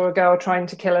 I saw a girl trying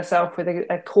to kill herself with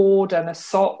a cord and a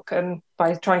sock, and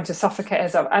by trying to suffocate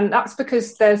herself. And that's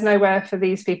because there's nowhere for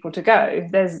these people to go.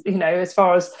 There's, as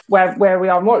far as where we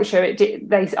are in Warwickshire,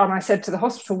 and I said to the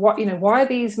hospital, why are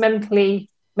these mentally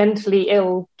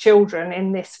ill children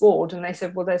in this ward? And they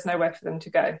said, well, there's nowhere for them to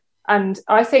go. And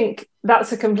I think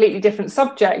that's a completely different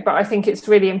subject, but I think it's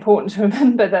really important to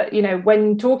remember that,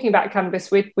 when talking about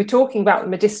cannabis, we're talking about the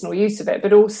medicinal use of it,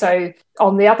 but also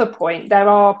on the other point, there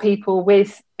are people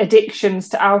with addictions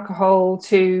to alcohol,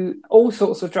 to all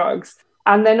sorts of drugs,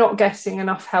 and they're not getting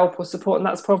enough help or support. And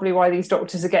that's probably why these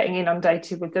doctors are getting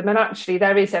inundated with them. And actually,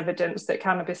 there is evidence that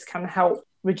cannabis can help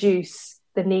reduce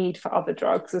the need for other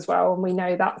drugs as well. And we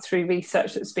know that through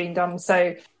research that's been done.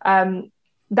 So,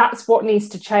 that's what needs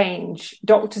to change.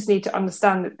 Doctors need to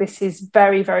understand that this is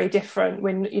very, very different.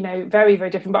 Very, very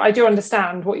different. But I do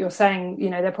understand what you're saying.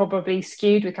 They're probably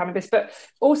skewed with cannabis, but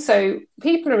also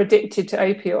people are addicted to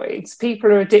opioids.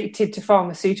 People are addicted to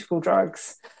pharmaceutical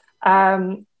drugs,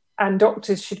 and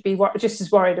doctors should be just as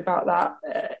worried about that.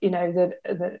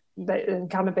 Than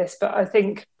cannabis. But I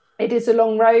think it is a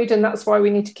long road, and that's why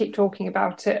we need to keep talking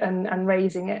about it and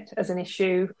raising it as an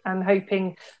issue, and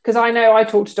hoping, because I know I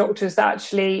talk to doctors that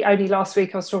actually only last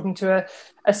week I was talking to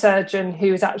a surgeon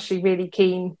who is actually really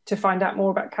keen to find out more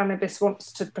about cannabis,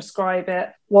 wants to prescribe it,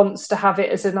 wants to have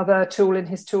it as another tool in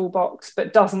his toolbox,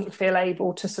 but doesn't feel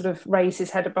able to sort of raise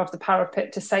his head above the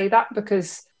parapet to say that,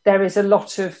 because there is a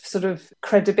lot of sort of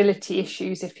credibility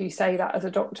issues if you say that as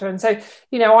a doctor. And so,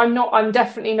 I'm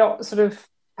definitely not sort of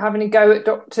having a go at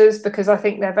doctors, because I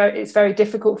think it's very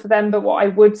difficult for them. But what I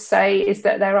would say is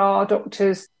that there are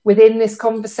doctors within this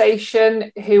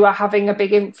conversation who are having a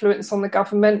big influence on the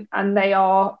government, and they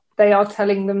are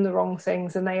telling them the wrong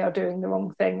things, and they are doing the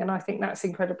wrong thing. And I think that's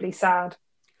incredibly sad.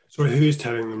 Sorry, who's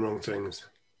telling them wrong things?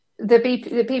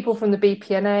 the people from the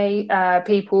BPNA,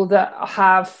 people that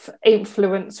have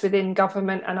influence within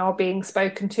government and are being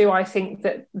spoken to, I think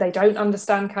that they don't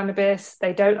understand cannabis.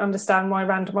 They don't understand why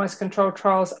randomised controlled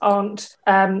trials aren't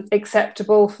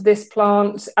acceptable for this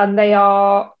plant, and they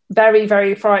are very,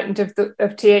 very frightened of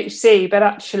THC. But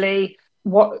actually,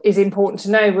 what is important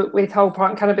to know with whole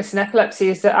plant cannabis and epilepsy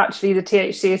is that actually the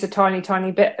THC is a tiny,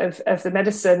 tiny bit of the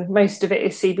medicine. Most of it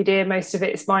is CBD and most of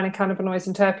it is minor cannabinoids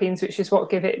and terpenes, which is what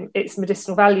give it its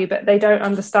medicinal value. But they don't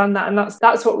understand that. And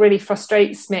that's what really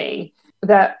frustrates me,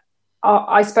 that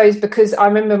I suppose, because I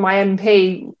remember my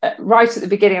MP right at the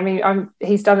beginning, I mean,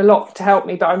 he's done a lot to help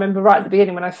me, but I remember right at the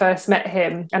beginning when I first met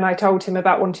him and I told him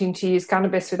about wanting to use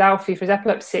cannabis with Alfie for his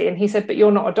epilepsy, and he said, but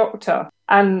you're not a doctor.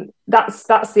 And that's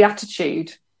the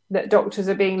attitude, that doctors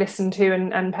are being listened to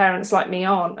and parents like me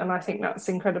aren't. And I think that's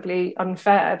incredibly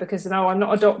unfair, because no, I'm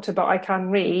not a doctor, but I can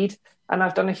read and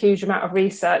I've done a huge amount of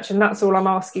research, and that's all I'm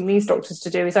asking these doctors to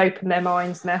do, is open their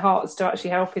minds and their hearts to actually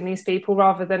helping these people,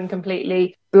 rather than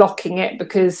completely blocking it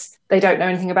because they don't know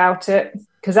anything about it,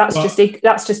 because that's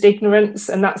just ignorance,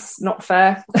 and that's not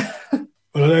fair.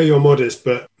 Well, I know you're modest,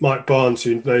 but Mike Barnes,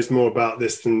 who knows more about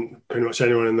this than pretty much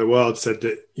anyone in the world, said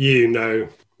that you know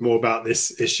more about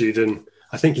this issue than,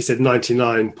 I think he said,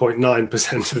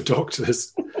 99.9% of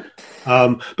doctors.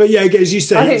 But yeah, as you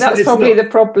say, I think that's probably the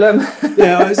problem.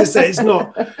 Yeah, I was just say it's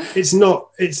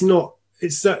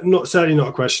certainly not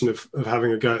a question of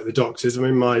having a go at the doctors. I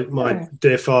mean, my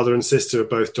dear father and sister are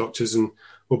both doctors and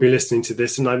will be listening to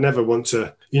this, and I never want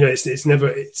to, it's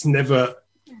never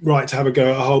right to have a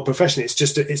go at a whole profession. It's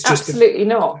just absolutely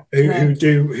not.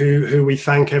 Who we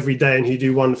thank every day and who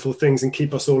do wonderful things and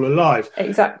keep us all alive.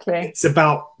 Exactly. It's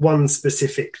about one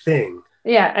specific thing.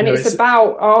 Yeah, and it's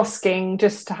about asking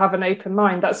just to have an open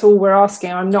mind. That's all we're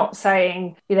asking. I'm not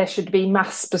saying there should be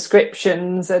mass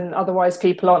prescriptions and otherwise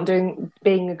people aren't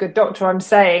being a good doctor. I'm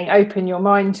saying open your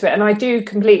mind to it. And I do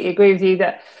completely agree with you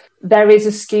that there is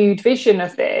a skewed vision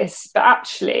of this, but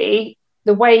actually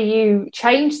the way you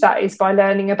change that is by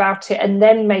learning about it and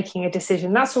then making a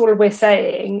decision. That's all we're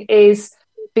saying, is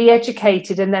be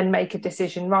educated and then make a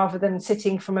decision, rather than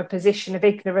sitting from a position of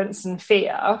ignorance and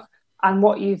fear and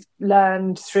what you've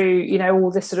learned through,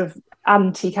 all this sort of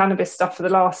anti-cannabis stuff for the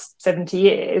last 70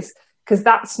 years, because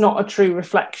that's not a true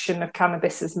reflection of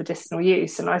cannabis's medicinal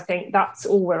use. And I think that's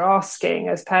all we're asking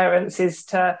as parents, is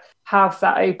to have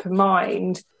that open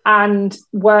mind and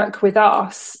work with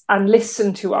us and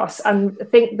listen to us and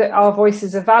think that our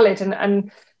voices are valid.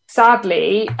 And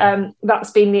sadly, that's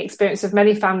been the experience of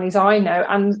many families I know,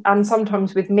 and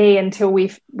sometimes with me, until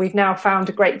we've now found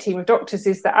a great team of doctors,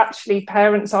 is that actually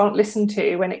parents aren't listened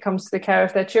to when it comes to the care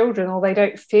of their children, or they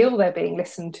don't feel they're being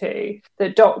listened to.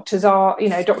 That doctors are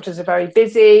very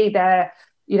busy. They're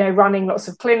running lots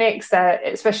of clinics. They're,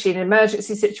 especially in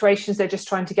emergency situations, they're just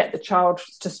trying to get the child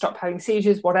to stop having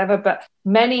seizures, whatever. But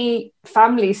many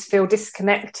families feel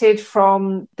disconnected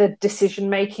from the decision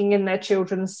making in their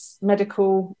children's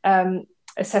medical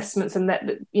assessments and that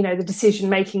the decision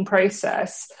making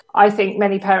process. I think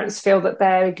many parents feel that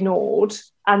they're ignored,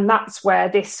 and that's where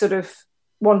this sort of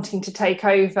wanting to take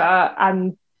over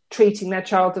and treating their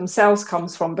child themselves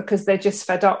comes from, because they're just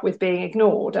fed up with being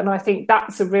ignored. And I think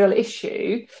that's a real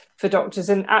issue for doctors.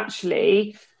 And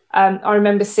actually, I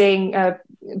remember seeing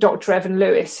Dr. Evan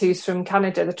Lewis, who's from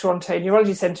Canada, the Toronto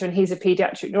Neurology Centre, and he's a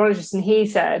paediatric neurologist. And he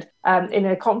said in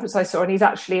a conference I saw, and he's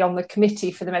actually on the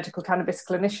committee for the Medical Cannabis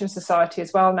Clinician Society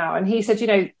as well now. And he said,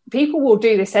 people will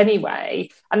do this anyway.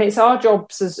 And it's our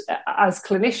jobs as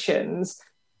clinicians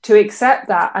to accept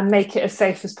that and make it as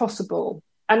safe as possible.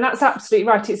 And that's absolutely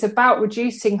right. It's about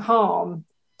reducing harm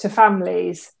to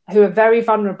families who are very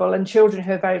vulnerable and children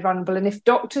who are very vulnerable. And if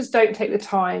doctors don't take the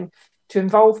time to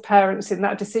involve parents in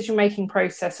that decision-making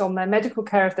process on their medical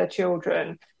care of their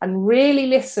children and really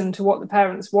listen to what the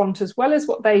parents want as well as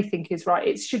what they think is right,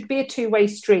 it should be a two-way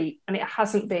street, and it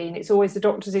hasn't been. It's always the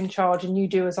doctor's in charge and you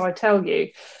do as I tell you.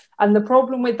 And the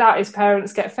problem with that is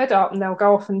parents get fed up and they'll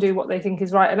go off and do what they think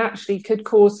is right, and actually could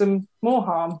cause them more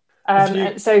harm.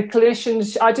 So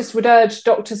clinicians, I just would urge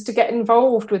doctors to get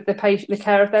involved with the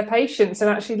care of their patients and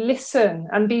actually listen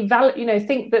and be valid.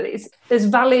 Think that there's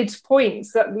valid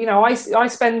points that I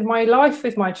spend my life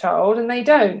with my child and they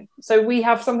don't. So we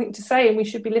have something to say and we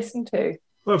should be listened to.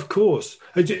 Well, of course.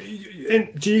 Have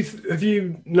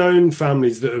you known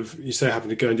families that have, you say, having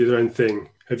to go and do their own thing?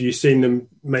 Have you seen them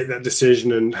make that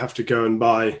decision and have to go and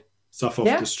buy stuff off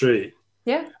the street?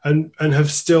 Yeah. And have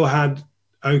still had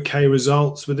okay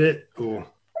results with it? Or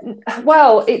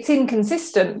well, it's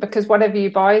inconsistent because whatever you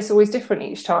buy is always different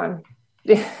each time.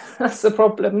 That's the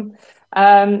problem.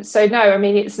 So no, I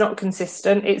mean, it's not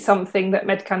consistent. It's something that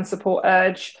MedCan Support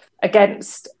urge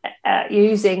against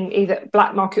using either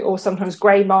black market or sometimes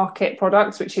grey market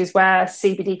products, which is where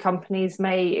CBD companies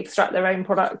may extract their own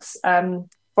products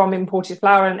from imported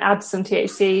flower and add some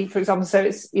THC, for example. So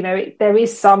it's, there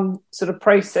is some sort of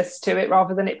process to it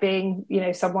rather than it being,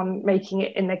 someone making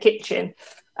it in their kitchen.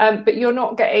 But you're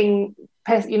not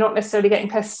necessarily getting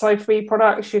pesticide-free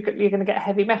products. You're going to get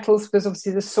heavy metals because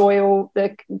obviously the soil,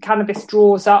 the cannabis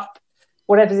draws up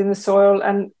whatever's in the soil,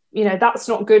 and that's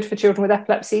not good for children with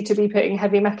epilepsy to be putting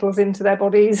heavy metals into their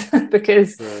bodies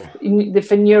because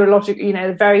for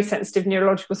neurological, very sensitive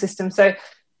neurological system. So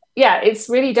yeah, it's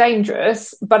really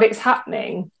dangerous, but it's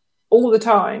happening all the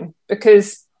time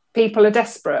because people are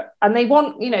desperate and they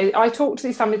want, I talk to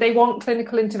these families, they want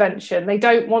clinical intervention. They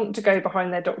don't want to go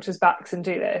behind their doctors' backs and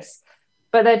do this,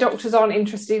 but their doctors aren't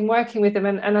interested in working with them.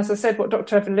 And as I said, what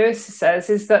Dr. Evan Lewis says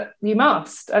is that you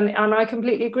must, and I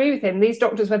completely agree with him. These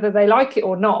doctors, whether they like it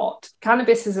or not,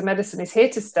 cannabis as a medicine is here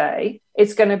to stay.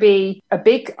 It's going to be a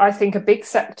big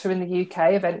sector in the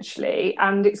UK eventually,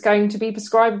 and it's going to be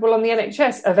prescribable on the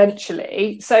NHS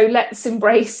eventually. So let's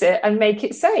embrace it and make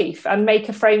it safe and make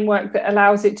a framework that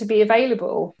allows it to be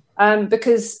available.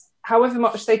 Because however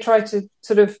much they try to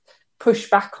sort of push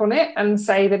back on it and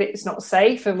say that it's not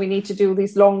safe and we need to do all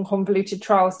these long convoluted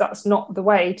trials, that's not the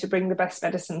way to bring the best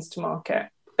medicines to market.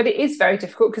 But it is very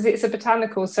difficult because it's a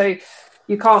botanical, so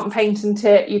you can't patent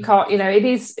it, you can't, it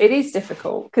is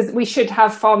difficult because we should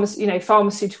have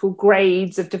pharmaceutical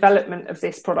grades of development of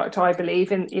this product, I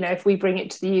believe. And if we bring it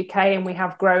to the UK and we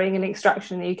have growing and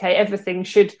extraction in the UK, everything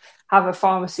should have a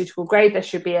pharmaceutical grade. There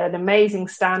should be an amazing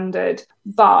standard,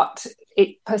 but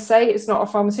it per se it's not a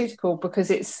pharmaceutical because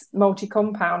it's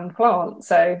multi-compound plant.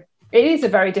 So it is a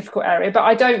very difficult area, but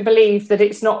I don't believe that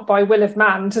it's not by will of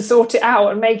man to sort it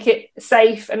out and make it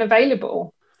safe and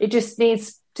available. It just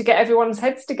needs to get everyone's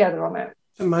heads together on it.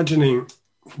 Imagining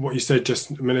what you said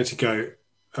just a minute ago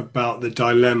about the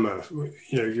dilemma,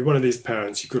 if you're one of these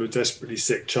parents, you've got a desperately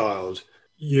sick child,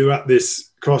 you're at this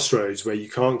crossroads where you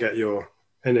can't get your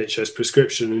NHS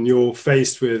prescription and you're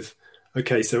faced with,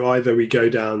 okay, so either we go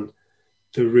down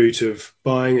the route of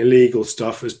buying illegal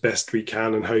stuff as best we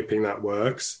can and hoping that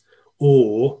works,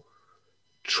 or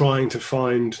trying to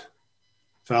find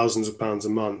thousands of pounds a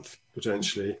month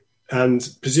potentially. And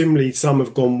presumably some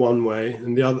have gone one way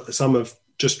and some have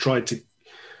just tried to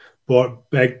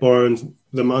beg, borrow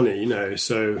the money,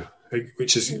 so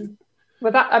which is...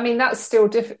 Well, that's still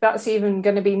that's even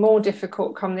going to be more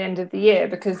difficult come the end of the year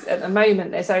because at the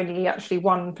moment there's only actually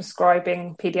one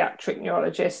prescribing paediatric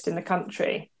neurologist in the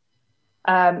country.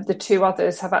 The two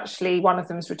others have actually, one of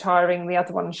them's retiring, the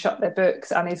other one shut their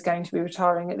books and is going to be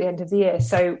retiring at the end of the year.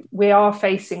 So we are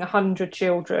facing 100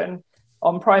 children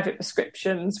on private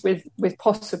prescriptions with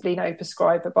possibly no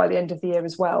prescriber by the end of the year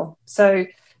as well. So,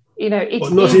 sorry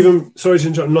to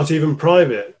interrupt, not even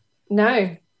private?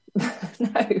 No.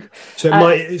 No. So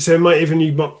it might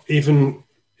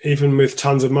even with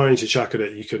tons of money to chuck at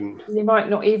it, you might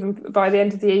not even, by the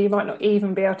end of the year, you might not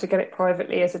even be able to get it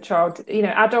privately as a child.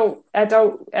 Adult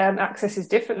access is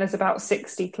different. There's about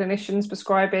 60 clinicians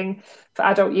prescribing for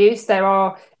adult use. There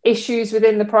are issues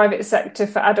within the private sector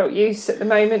for adult use at the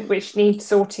moment, which need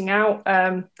sorting out.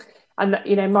 And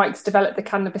Mike's developed the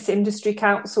Cannabis Industry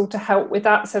Council to help with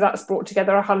that. So that's brought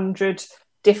together 100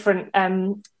 different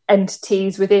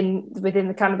entities within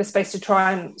the cannabis space to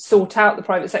try and sort out the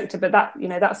private sector, but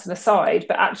that's an aside.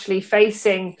 But actually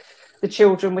facing the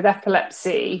children with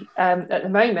epilepsy at the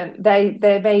moment,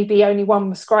 there may be only one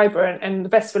prescriber, and the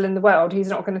best will in the world, he's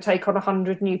not going to take on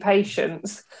 100 new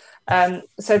patients.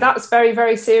 So that's very,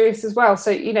 very serious as well.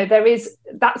 So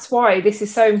that's why this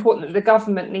is so important that the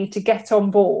government need to get on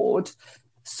board,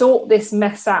 sort this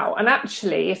mess out. And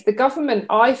actually, if the government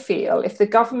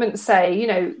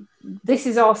say, this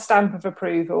is our stamp of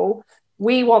approval,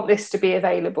 we want this to be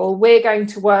available, we're going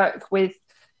to work with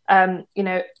NICE and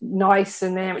the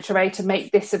MHRA to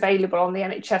make this available on the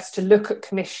NHS, to look at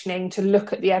commissioning, to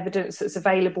look at the evidence that's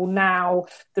available now,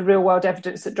 the real world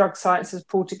evidence that drug science has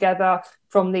pulled together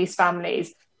from these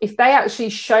families. If they actually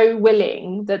show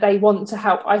willing that they want to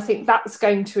help, I think that's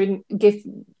going to give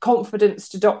confidence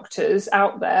to doctors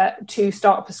out there to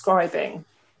start prescribing.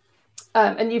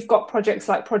 And you've got projects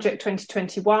like Project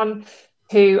 2021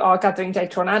 who are gathering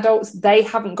data on adults. They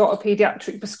haven't got a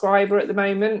paediatric prescriber at the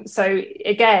moment. So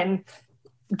again,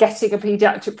 getting a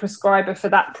paediatric prescriber for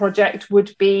that project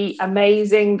would be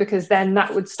amazing, because then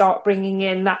that would start bringing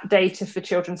in that data for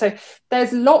children. So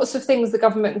there's lots of things the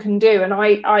government can do. And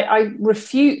I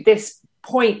refute this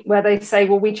point where they say,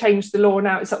 well, we changed the law,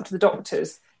 now it's up to the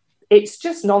doctors. It's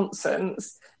just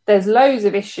nonsense. There's loads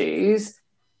of issues,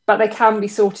 but they can be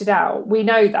sorted out. We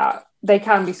know that. they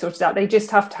can be sorted out. They just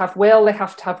have to have will, they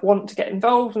have to have want to get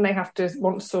involved, and they have to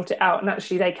want to sort it out. And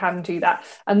actually they can do that.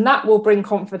 And that will bring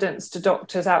confidence to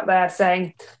doctors out there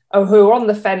saying, who are on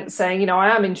the fence saying,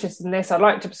 I am interested in this, I'd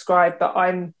like to prescribe, but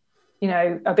I'm,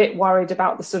 a bit worried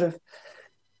about the sort of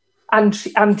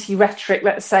anti-rhetoric,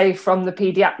 let's say, from the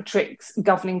paediatrics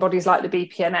governing bodies like the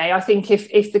BPNA. I think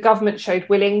if the government showed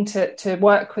willing to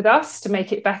work with us to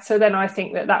make it better, then I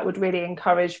think that would really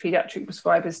encourage paediatric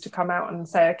prescribers to come out and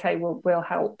say, okay, we'll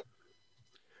help.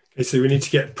 Okay, so we need to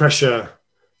get pressure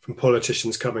from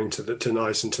politicians coming to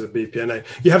NICE and to the BPNA.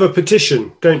 You have a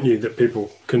petition, don't you, that people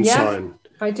can sign?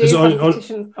 I do have a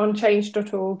petition on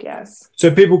change.org, yes.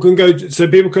 So people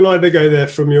can either go there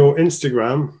from your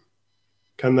Instagram.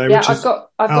 Can they? Yeah, I've got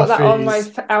that on my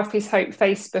Alfie's Hope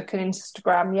Facebook and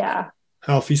Instagram. Yeah,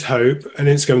 Alfie's Hope and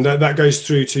Instagram. That goes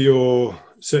through to your.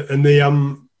 So and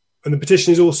the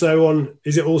petition is also on.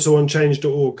 Is it also on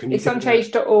change.org? It's on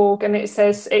change.org, and it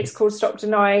says it's called "Stop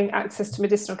Denying Access to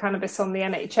Medicinal Cannabis on the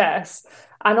NHS."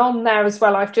 And on there as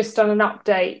well, I've just done an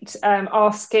update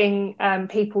asking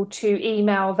people to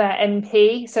email their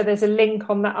MP. So there's a link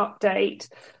on that update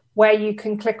where you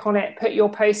can click on it, put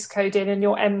your postcode in, and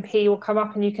your MP will come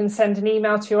up, and you can send an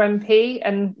email to your MP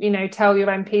and, tell your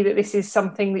MP that this is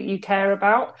something that you care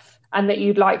about and that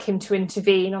you'd like him to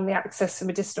intervene on the access to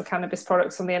medicinal cannabis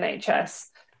products on the NHS.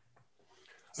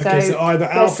 Okay, so either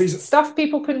Alfie's stuff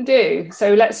people can do.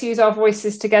 So let's use our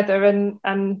voices together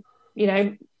and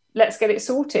let's get it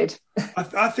sorted.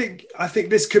 I think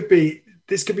this could be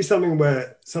something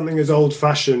where something as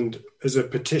old-fashioned as a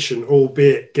petition,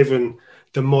 albeit given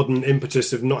the modern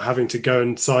impetus of not having to go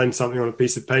and sign something on a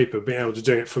piece of paper, being able to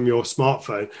do it from your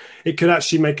smartphone, it could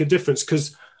actually make a difference.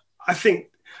 Because I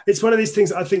think it's one of these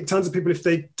things. I think tons of people, if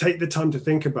they take the time to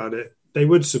think about it, they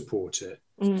would support it.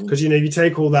 Because, you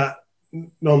take all that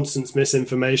nonsense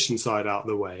misinformation side out of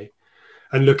the way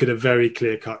and look at a very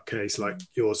clear-cut case like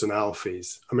yours and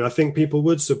Alfie's. I mean, I think people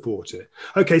would support it.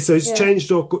 Okay, so it's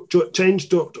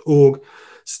change.org.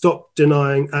 Stop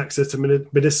denying access to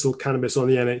medicinal cannabis on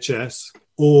the NHS,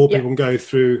 or people can go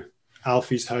through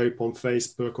Alfie's Hope on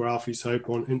Facebook or Alfie's Hope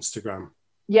on Instagram.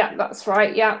 Yeah, that's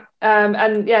right. Yeah.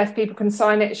 If people can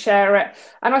sign it, share it.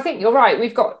 And I think you're right.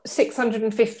 We've got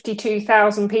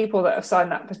 652,000 people that have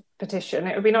signed that petition.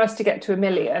 It would be nice to get to 1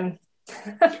 million.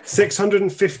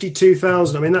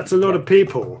 652,000. I mean, that's a lot of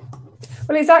people.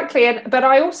 Well, exactly. But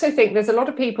I also think there's a lot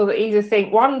of people that either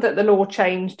think, one, that the law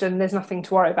changed and there's nothing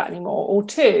to worry about anymore, or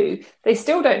two, they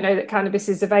still don't know that cannabis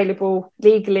is available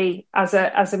legally as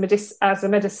a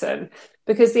medicine,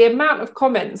 because the amount of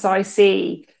comments I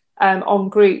see on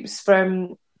groups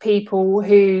from people for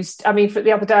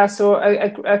the other day I saw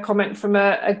a comment from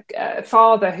a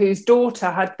father whose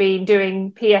daughter had been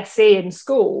doing PSE in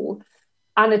school,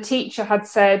 and a teacher had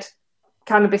said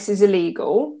cannabis is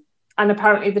illegal. And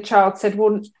apparently the child said,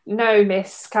 well, no,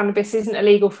 miss, cannabis isn't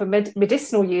illegal for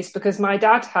medicinal use because my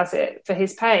dad has it for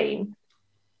his pain.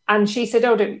 And she said,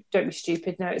 oh, don't be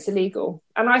stupid. No, it's illegal.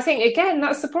 And I think, again,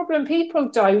 that's the problem. People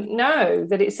don't know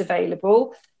that it's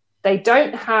available. They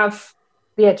don't have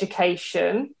the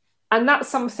education. And that's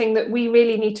something that we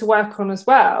really need to work on as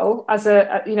well as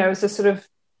a sort of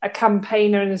a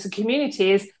campaigner and as a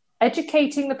community, is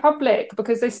educating the public,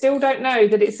 because they still don't know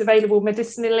that it's available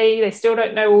medicinally. They still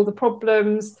don't know all the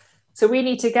problems. So we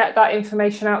need to get that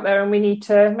information out there, and we need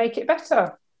to make it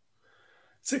better.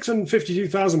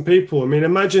 652,000 people. I mean,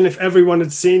 imagine if everyone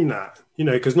had seen that,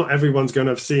 because not everyone's going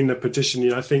to have seen the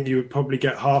petition. I think you would probably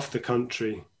get half the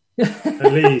country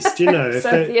at least, Yes.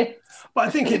 But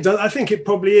I think it does. I think it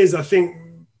probably is. I think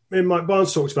Mike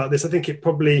Barnes talked about this. I think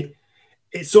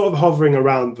it's sort of hovering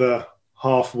around the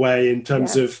halfway in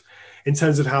terms of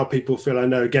how people feel. I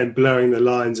know, again, blurring the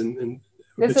lines and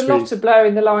there's a lot of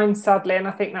blurring the lines, sadly, and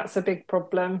I think that's a big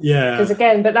problem. Yeah, because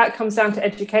again, but that comes down to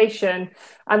education,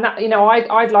 and that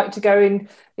I'd like to go in.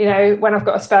 When I've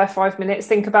got a spare 5 minutes,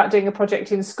 think about doing a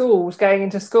project in schools, going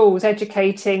into schools,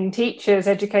 educating teachers,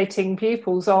 educating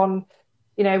pupils on,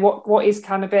 what is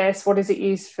cannabis, what is it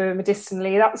used for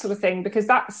medicinally, that sort of thing, because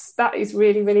that is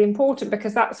really, really important,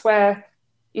 because that's where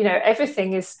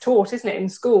everything is taught, isn't it, in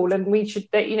school? And we should,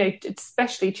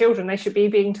 especially children, they should be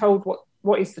being told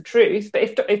what is the truth. But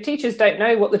if teachers don't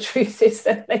know what the truth is,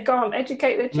 then they can't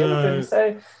educate their children. No.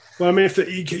 So, well, I mean,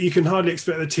 you can hardly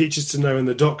expect the teachers to know, and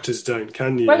the doctors don't,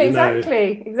 can you? Well,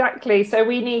 exactly. So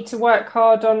we need to work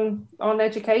hard on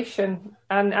education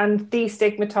and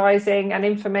destigmatizing and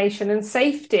information and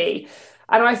safety.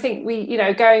 And I think we,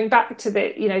 going back to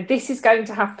this is going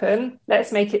to happen.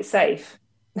 Let's make it safe.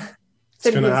 It's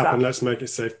going to happen. Let's make it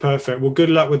safe. Perfect. Well, good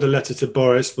luck with the letter to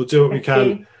Boris. We'll do what we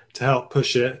can to help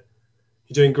push it.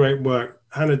 You're doing great work,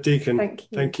 Hannah Deacon, Thank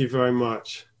you. Thank you very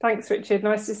much. Thanks, Richard.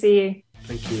 Nice to see you.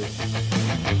 Thank you.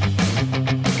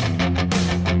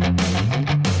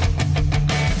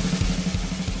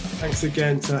 Thanks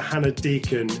again to Hannah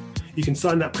Deacon. You can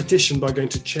sign that petition by going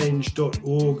to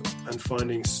change.org and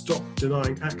finding Stop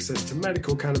Denying Access to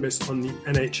Medical Cannabis on the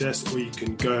NHS, or you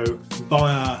can go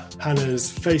via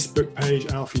Hannah's Facebook page,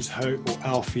 Alfie's Hope, or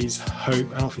Alfie's Hope,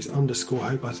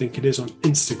 Alfie's_Hope, I think it is, on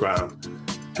Instagram.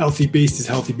 Healthy Beast is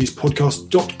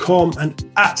healthybeastpodcast.com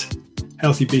and at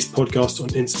Healthy Beast Podcast on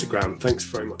Instagram. Thanks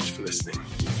very much for listening.